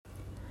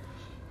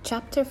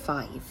Chapter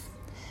 5.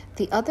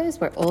 The others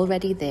were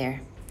already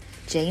there.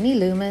 Janie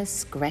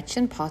Loomis,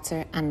 Gretchen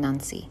Potter and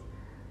Nancy.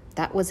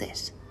 That was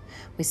it.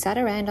 We sat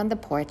around on the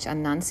porch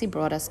and Nancy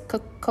brought us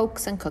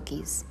cokes and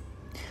cookies.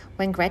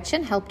 When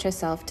Gretchen helped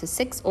herself to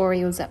 6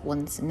 Oreos at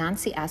once,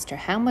 Nancy asked her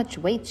how much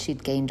weight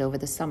she'd gained over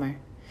the summer.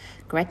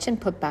 Gretchen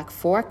put back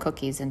 4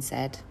 cookies and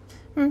said,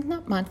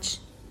 not much.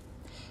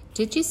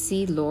 Did you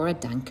see Laura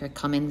Danker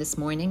come in this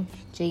morning?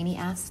 Janie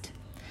asked.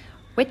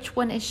 Which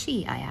one is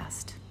she? I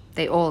asked.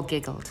 They all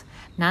giggled.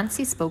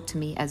 Nancy spoke to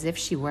me as if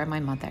she were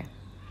my mother.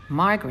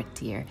 Margaret,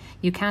 dear,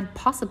 you can't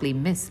possibly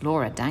miss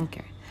Laura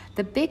Danker.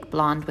 The big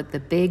blonde with the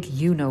big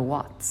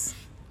you-know-whats.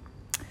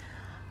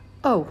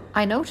 Oh,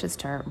 I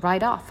noticed her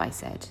right off, I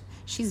said.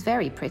 She's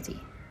very pretty.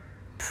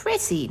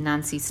 Pretty,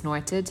 Nancy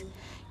snorted.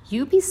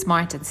 You be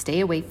smart and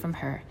stay away from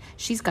her.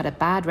 She's got a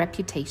bad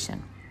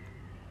reputation.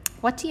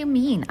 What do you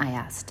mean? I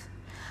asked.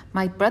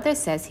 My brother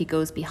says he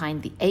goes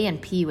behind the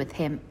A&P with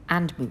him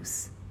and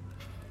Moose.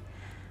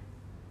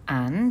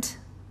 And?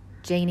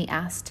 Janie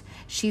asked.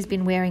 She's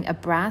been wearing a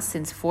bra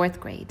since 4th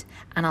grade,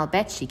 and I'll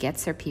bet she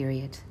gets her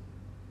period.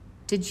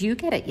 Did you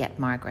get it yet,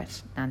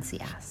 Margaret?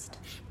 Nancy asked.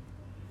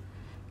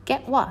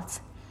 Get what?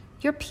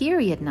 Your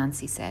period,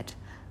 Nancy said.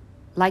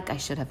 Like I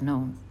should have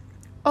known.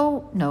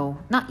 Oh, no,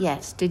 not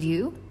yet. Did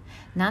you?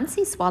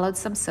 Nancy swallowed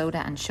some soda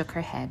and shook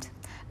her head.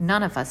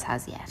 None of us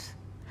has yet.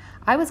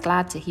 I was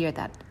glad to hear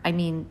that. I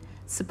mean,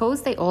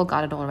 suppose they all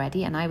got it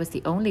already and I was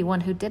the only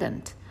one who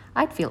didn't.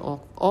 I'd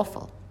feel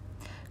awful.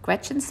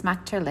 Gretchen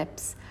smacked her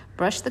lips,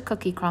 brushed the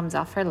cookie crumbs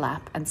off her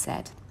lap and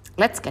said,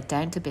 Let's get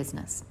down to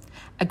business.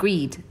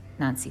 Agreed,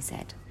 Nancy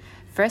said.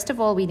 First of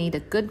all, we need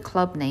a good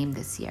club name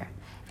this year.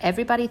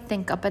 Everybody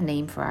think up a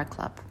name for our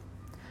club.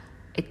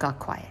 It got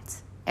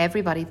quiet.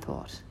 Everybody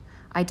thought.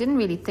 I didn't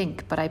really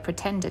think, but I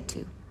pretended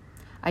to.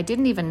 I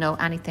didn't even know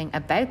anything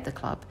about the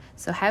club,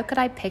 so how could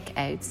I pick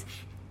out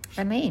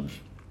a name?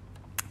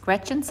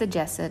 Gretchen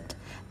suggested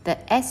the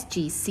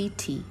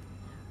SGCT,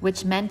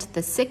 which meant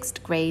the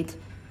 6th grade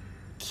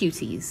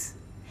cuties.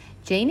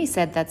 Janie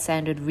said that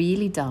sounded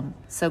really dumb,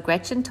 so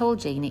Gretchen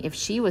told Janie if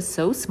she was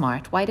so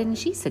smart, why didn't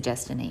she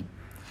suggest a name?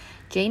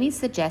 Janie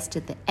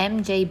suggested the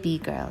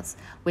MJB girls,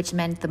 which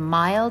meant the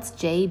Miles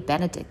J.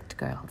 Benedict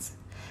girls.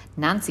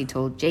 Nancy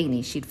told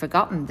Janie she'd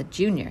forgotten the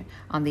junior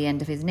on the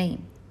end of his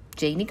name.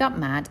 Janie got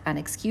mad and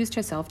excused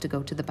herself to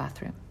go to the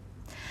bathroom.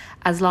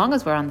 As long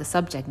as we're on the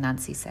subject,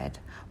 Nancy said,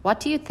 what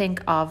do you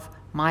think of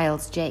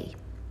Miles J?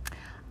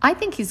 I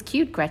think he's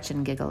cute,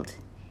 Gretchen giggled.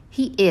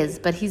 He is,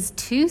 but he's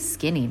too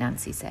skinny,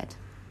 Nancy said.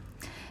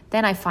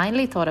 Then I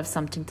finally thought of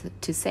something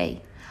to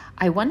say.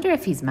 I wonder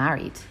if he's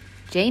married.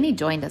 Janie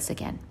joined us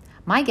again.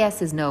 My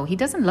guess is no, he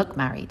doesn't look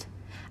married.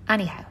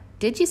 Anyhow,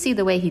 did you see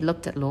the way he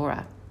looked at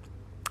Laura?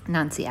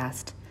 Nancy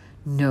asked.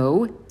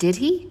 No, did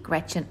he?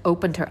 Gretchen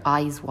opened her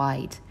eyes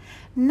wide.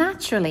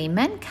 Naturally,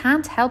 men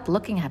can't help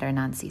looking at her,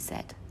 Nancy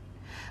said.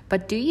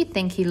 But do you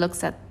think he looks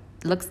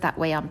that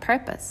way on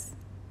purpose?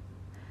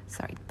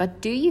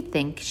 But do you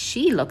think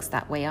she looks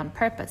that way on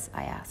purpose?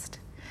 I asked.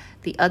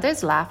 The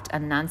others laughed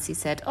and Nancy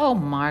said, Oh,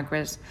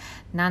 Margaret.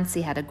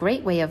 Nancy had a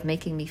great way of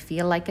making me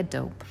feel like a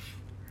dope.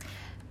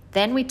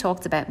 Then we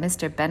talked about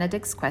Mr.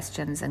 Benedict's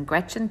questions and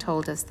Gretchen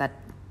told us that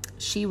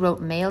she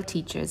wrote male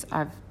teachers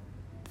are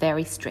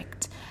very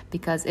strict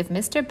because if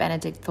Mr.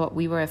 Benedict thought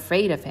we were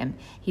afraid of him,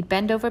 he'd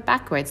bend over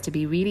backwards to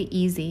be really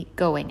easy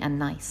going and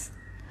nice.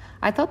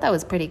 I thought that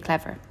was pretty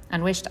clever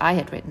and wished I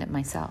had written it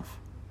myself.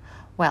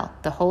 Well,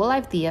 the whole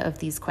idea of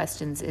these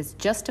questions is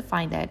just to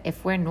find out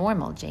if we're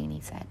normal,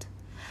 Janie said.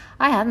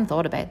 I hadn't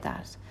thought about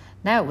that.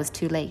 Now it was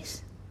too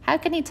late. How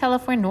can he tell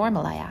if we're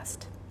normal, I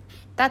asked.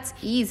 That's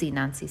easy,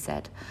 Nancy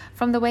said,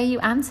 from the way you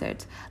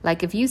answered.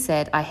 Like if you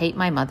said, I hate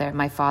my mother,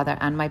 my father,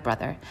 and my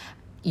brother,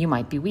 you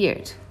might be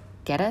weird.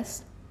 Get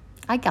it?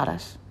 I got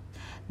it.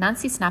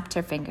 Nancy snapped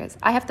her fingers.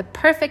 I have the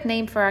perfect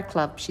name for our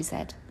club, she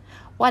said.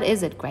 What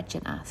is it?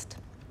 Gretchen asked.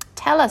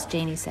 Tell us,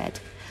 Janie said.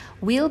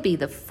 We'll be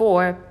the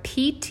 4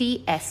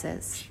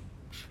 PTSs.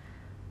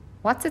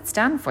 What's it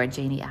stand for?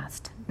 Janie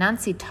asked.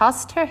 Nancy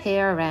tossed her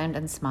hair around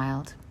and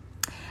smiled.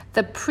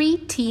 The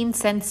Preteen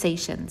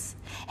Sensations.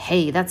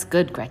 Hey, that's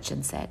good,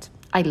 Gretchen said.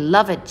 I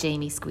love it,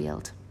 Janie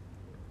squealed.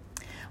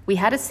 We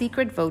had a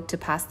secret vote to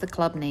pass the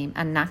club name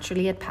and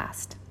naturally it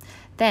passed.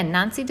 Then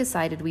Nancy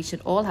decided we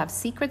should all have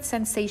secret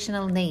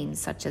sensational names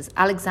such as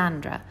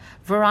Alexandra,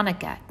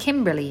 Veronica,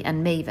 Kimberly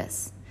and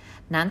Mavis.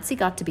 Nancy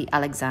got to be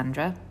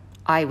Alexandra.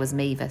 I was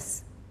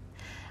Mavis.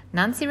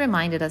 Nancy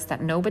reminded us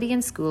that nobody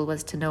in school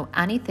was to know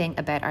anything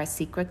about our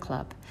secret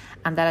club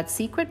and that at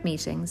secret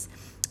meetings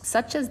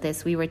such as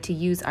this we were to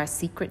use our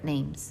secret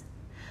names.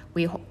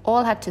 We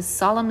all had to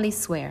solemnly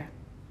swear.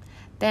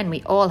 Then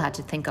we all had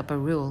to think up a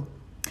rule.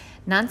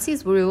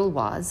 Nancy's rule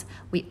was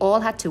we all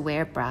had to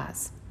wear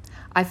bras.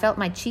 I felt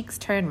my cheeks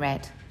turn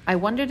red. I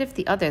wondered if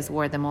the others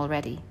wore them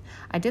already.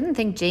 I didn't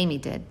think Janie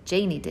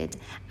did,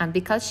 and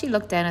because she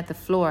looked down at the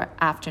floor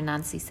after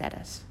Nancy said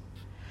it.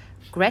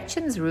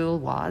 Gretchen's rule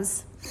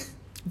was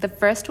the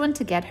first one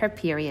to get her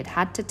period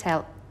had to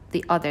tell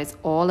the others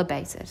all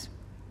about it,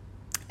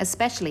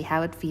 especially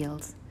how it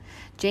feels.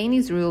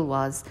 Janie's rule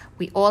was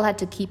we all had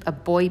to keep a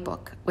boy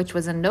book, which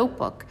was a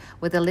notebook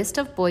with a list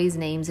of boys'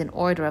 names in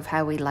order of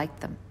how we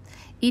liked them.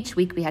 Each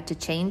week we had to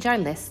change our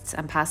lists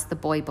and pass the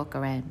boy book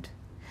around.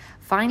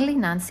 Finally,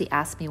 Nancy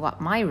asked me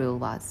what my rule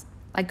was.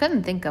 I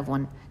couldn't think of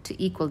one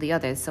to equal the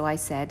others, so I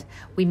said,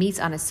 we meet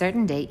on a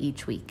certain day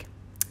each week.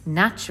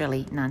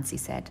 Naturally, Nancy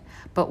said,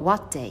 but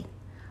what day?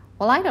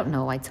 Well, I don't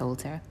know, I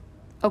told her.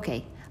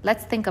 Okay,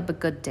 let's think up a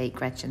good date,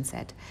 Gretchen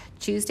said.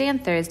 Tuesday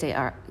and Thursdays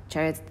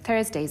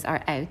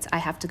are out. I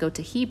have to go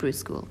to Hebrew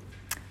school.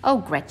 Oh,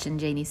 Gretchen,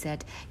 Janie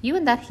said, you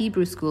and that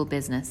Hebrew school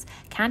business,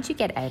 can't you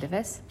get out of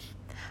it?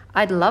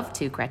 I'd love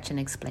to, Gretchen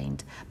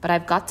explained, but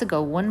I've got to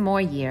go one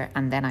more year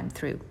and then I'm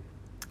through.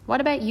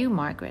 What about you,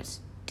 Margaret?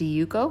 Do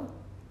you go?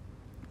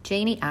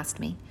 Janie asked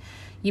me.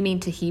 You mean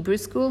to Hebrew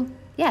school?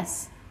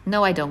 Yes.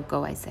 No, I don't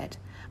go, I said.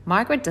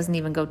 Margaret doesn't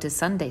even go to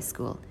Sunday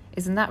school.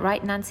 Isn't that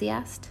right, Nancy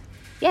asked?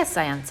 Yes,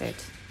 I answered.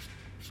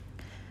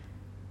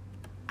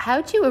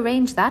 How'd you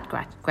arrange that,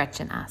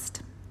 Gretchen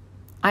asked.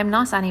 I'm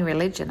not any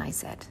religion, I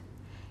said.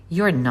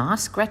 You're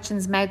not?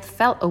 Gretchen's mouth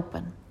fell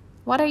open.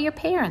 What are your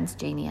parents?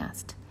 Janie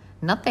asked.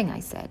 Nothing,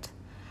 I said.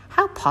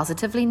 How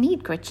positively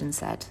neat, Gretchen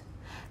said.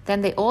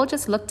 Then they all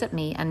just looked at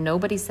me and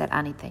nobody said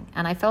anything,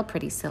 and I felt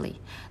pretty silly.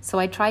 So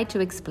I tried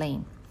to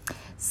explain.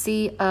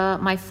 See,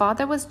 my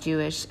father was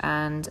Jewish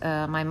and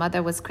my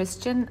mother was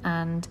Christian,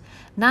 and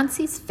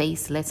Nancy's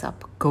face lit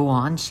up. Go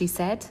on, she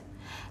said.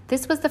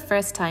 This was the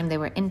first time they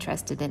were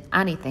interested in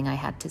anything I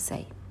had to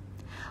say.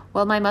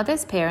 Well, my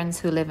mother's parents,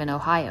 who live in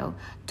Ohio,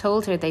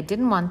 told her they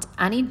didn't want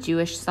any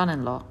Jewish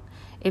son-in-law.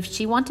 If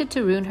she wanted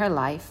to ruin her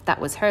life,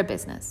 that was her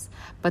business,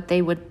 but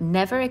they would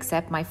never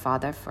accept my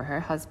father for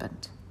her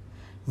husband.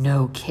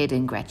 No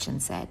kidding, Gretchen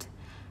said.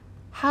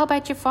 How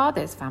about your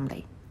father's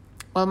family?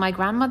 Well, my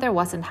grandmother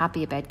wasn't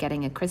happy about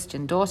getting a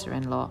Christian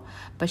daughter-in-law,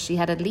 but she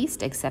had at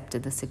least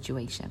accepted the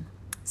situation.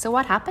 So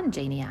what happened,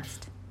 Janie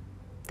asked.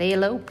 They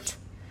eloped.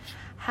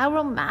 How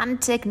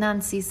romantic,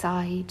 Nancy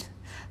sighed.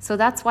 So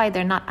that's why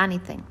they're not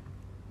anything.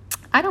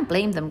 I don't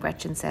blame them,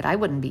 Gretchen said. I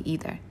wouldn't be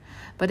either.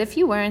 But if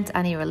you weren't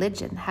any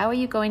religion, how are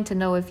you going to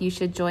know if you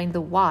should join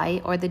the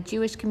Y or the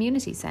Jewish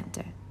Community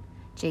Center?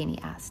 Janie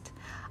asked.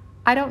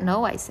 I don't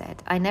know, I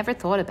said. I never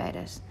thought about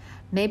it.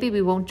 Maybe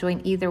we won't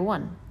join either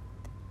one.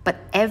 But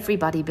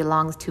everybody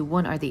belongs to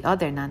one or the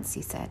other,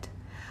 Nancy said.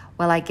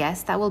 Well, I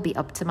guess that will be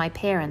up to my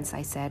parents,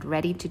 I said,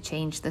 ready to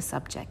change the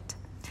subject.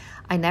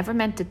 I never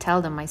meant to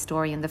tell them my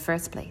story in the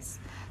first place.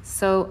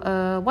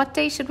 So, what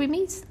day should we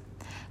meet?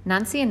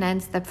 Nancy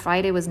announced that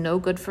Friday was no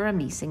good for a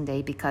meeting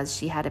day because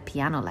she had a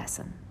piano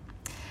lesson.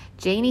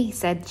 Janie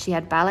said she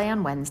had ballet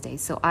on Wednesday,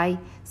 so I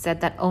said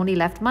that only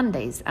left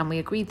Mondays, and we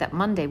agreed that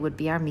Monday would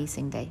be our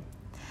meeting day.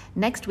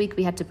 Next week,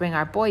 we had to bring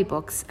our boy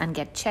books and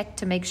get checked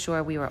to make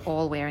sure we were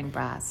all wearing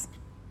bras.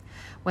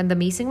 When the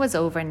meeting was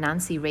over,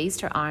 Nancy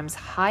raised her arms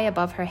high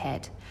above her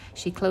head.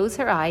 She closed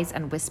her eyes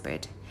and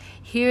whispered,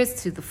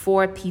 "Here's to the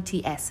 4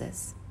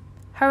 PTSs.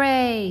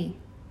 Hooray!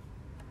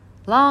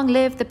 Long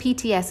live the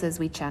PTSs,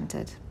 we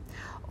chanted.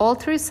 All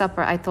through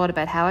supper, I thought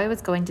about how I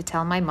was going to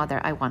tell my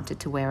mother I wanted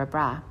to wear a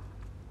bra.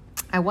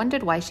 I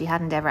wondered why she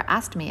hadn't ever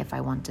asked me if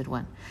I wanted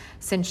one,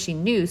 since she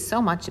knew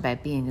so much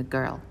about being a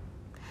girl.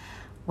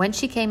 When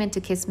she came in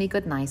to kiss me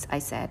goodnight, I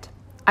said,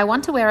 I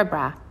want to wear a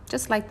bra,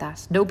 just like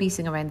that, no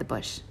beating around the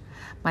bush.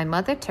 My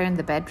mother turned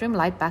the bedroom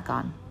light back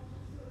on.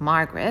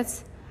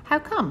 Margaret, how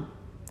come?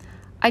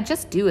 I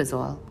just do is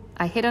all.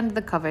 I hid under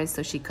the covers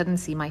so she couldn't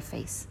see my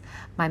face.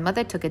 My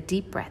mother took a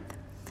deep breath.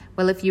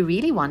 Well, if you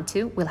really want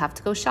to, we'll have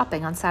to go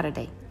shopping on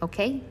Saturday,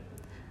 okay?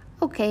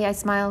 Okay, I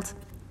smiled.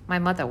 My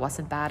mother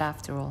wasn't bad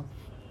after all.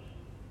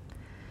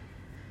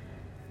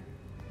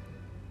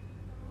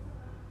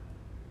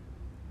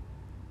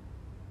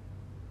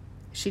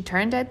 She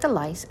turned out the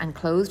light and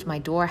closed my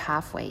door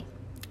halfway.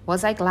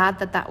 Was I glad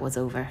that that was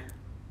over?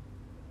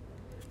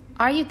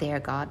 Are you there,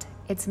 God?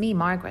 It's me,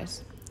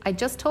 Margaret. I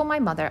just told my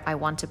mother I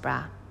want a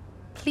bra.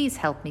 Please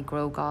help me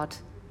grow, God.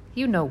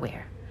 You know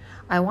where.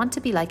 I want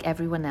to be like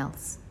everyone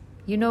else.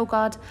 You know,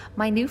 God,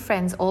 my new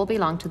friends all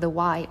belong to the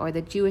Y or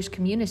the Jewish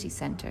Community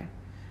Center.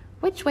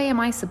 Which way am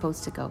I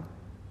supposed to go?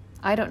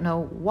 I don't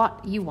know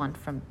what you want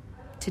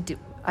to do.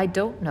 I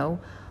don't know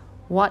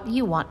what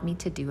you want me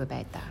to do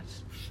about that.